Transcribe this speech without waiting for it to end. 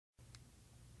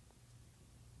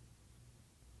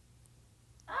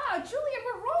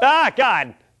Ah,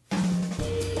 God!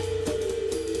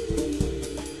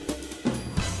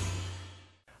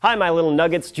 Hi, my little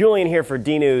nuggets. Julian here for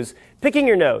D-News. Picking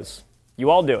your nose. You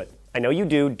all do it. I know you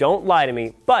do. Don't lie to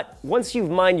me. But once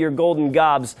you've mined your golden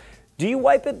gobs, do you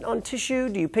wipe it on tissue?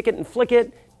 Do you pick it and flick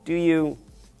it? Do you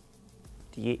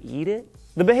eat it?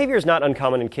 The behavior is not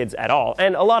uncommon in kids at all,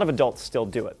 and a lot of adults still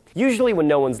do it. Usually when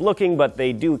no one's looking, but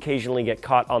they do occasionally get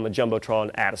caught on the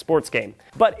Jumbotron at a sports game.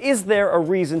 But is there a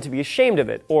reason to be ashamed of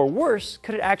it? Or worse,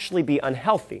 could it actually be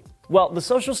unhealthy? Well, the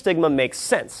social stigma makes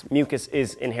sense. Mucus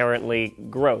is inherently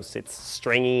gross. It's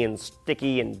stringy and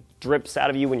sticky and drips out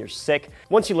of you when you're sick.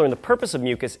 Once you learn the purpose of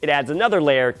mucus, it adds another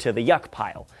layer to the yuck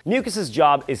pile. Mucus's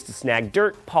job is to snag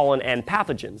dirt, pollen, and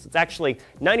pathogens. It's actually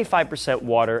 95%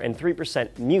 water and 3%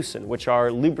 mucin, which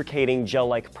are lubricating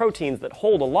gel-like proteins that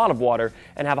hold a lot of water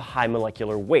and have a high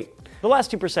molecular weight. The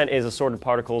last 2% is assorted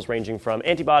particles ranging from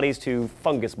antibodies to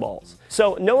fungus balls.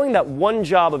 So knowing that one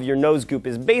job of your nose goop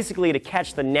is basically to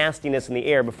catch the nastiness in the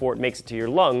air before it makes it to your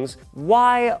lungs,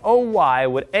 why, oh why,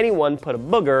 would anyone put a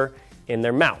booger in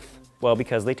their mouth? Well,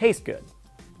 because they taste good.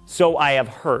 So I have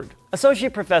heard.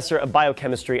 Associate Professor of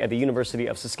Biochemistry at the University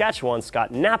of Saskatchewan,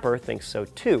 Scott Napper, thinks so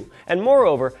too, and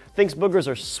moreover, thinks boogers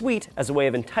are sweet as a way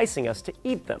of enticing us to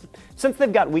eat them. Since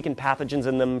they've got weakened pathogens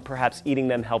in them, perhaps eating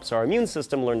them helps our immune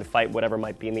system learn to fight whatever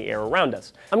might be in the air around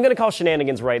us. I'm gonna call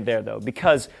shenanigans right there though,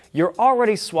 because you're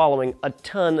already swallowing a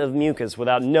ton of mucus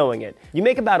without knowing it. You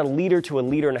make about 1 liter to 1.5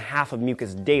 liters of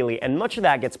mucus daily, and much of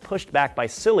that gets pushed back by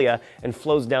cilia and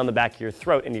flows down the back of your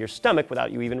throat into your stomach without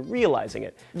you even realizing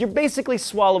it. You're basically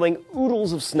swallowing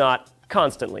oodles of snot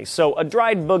constantly, so a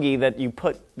dried boogie that you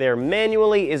put there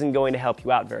manually isn't going to help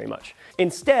you out very much.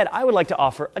 Instead, I would like to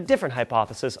offer a different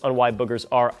hypothesis on why boogers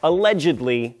are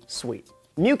allegedly sweet.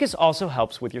 Mucus also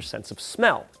helps with your sense of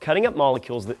smell, cutting up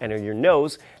molecules that enter your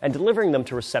nose and delivering them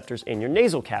to receptors in your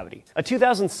nasal cavity. A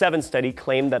 2007 study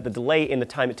claimed that the delay in the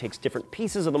time it takes different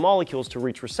pieces of the molecules to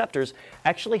reach receptors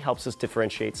actually helps us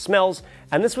differentiate smells,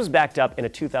 and this was backed up in a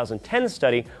 2010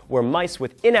 study where mice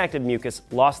with inactive mucus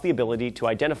lost the ability to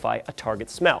identify a target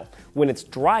smell. When it's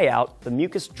dry out, the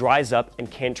mucus dries up and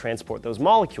can't transport those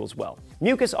molecules well.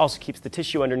 Mucus also keeps the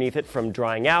tissue underneath it from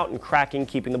drying out and cracking,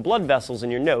 keeping the blood vessels in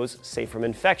your nose safe from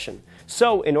infection.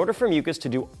 So, in order for mucus to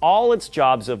do all its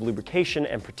jobs of lubrication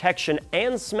and protection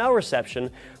and smell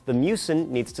reception, the mucin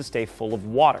needs to stay full of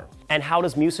water. And how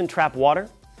does mucin trap water?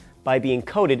 By being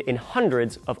coated in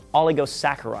hundreds of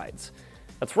oligosaccharides.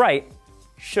 That's right,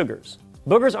 sugars.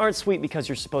 Boogers aren't sweet because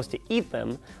you're supposed to eat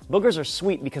them. Boogers are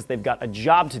sweet because they've got a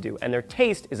job to do, and their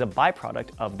taste is a byproduct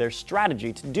of their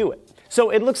strategy to do it. So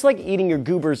it looks like eating your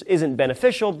goobers isn't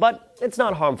beneficial, but it's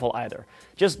not harmful either.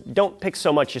 Just don't pick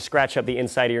so much you scratch up the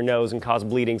inside of your nose and cause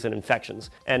bleedings and infections.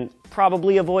 And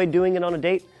probably avoid doing it on a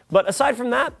date. But aside from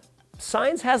that,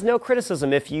 science has no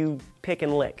criticism if you pick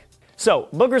and lick. So,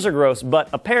 boogers are gross, but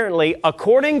apparently,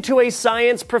 according to a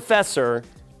science professor,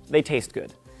 they taste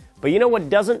good. But you know what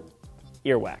doesn't?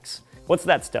 Earwax. What's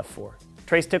that stuff for?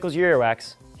 Trace tickles your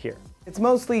earwax. Here. It's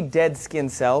mostly dead skin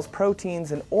cells,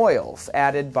 proteins, and oils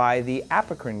added by the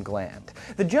apocrine gland.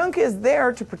 The junk is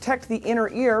there to protect the inner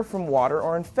ear from water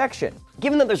or infection.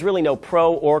 Given that there's really no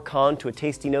pro or con to a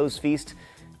tasty nose feast,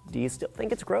 do you still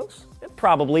think it's gross?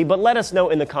 Probably, but let us know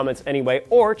in the comments anyway,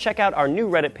 or check out our new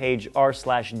Reddit page,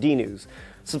 r/dnews.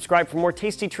 Subscribe for more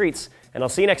tasty treats, and I'll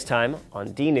see you next time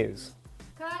on D-News.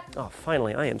 Cut. Oh,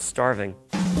 finally, I am starving.